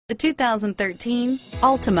The 2013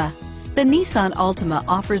 Altima. The Nissan Altima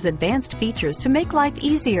offers advanced features to make life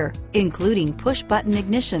easier, including push-button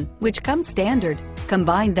ignition, which comes standard.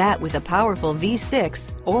 Combine that with a powerful V6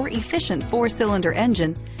 or efficient 4-cylinder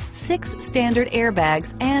engine, 6 standard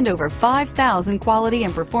airbags, and over 5,000 quality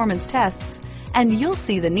and performance tests, and you'll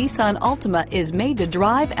see the Nissan Altima is made to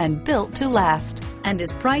drive and built to last, and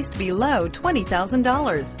is priced below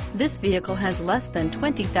 $20,000. This vehicle has less than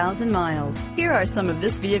 20,000 miles. Here are some of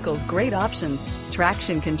this vehicle's great options: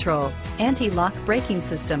 traction control, anti-lock braking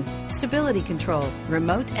system, stability control,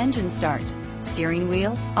 remote engine start, steering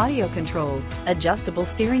wheel audio controls, adjustable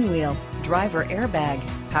steering wheel, driver airbag,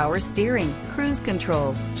 power steering, cruise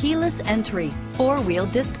control, keyless entry, 4-wheel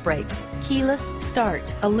disc brakes, keyless start,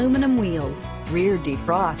 aluminum wheels, rear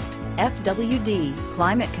defrost, FWD,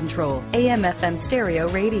 climate control, AM/FM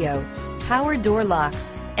stereo radio, power door locks,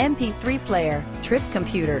 MP3 player, trip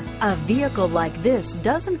computer. A vehicle like this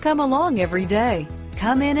doesn't come along every day.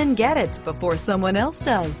 Come in and get it before someone else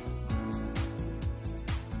does.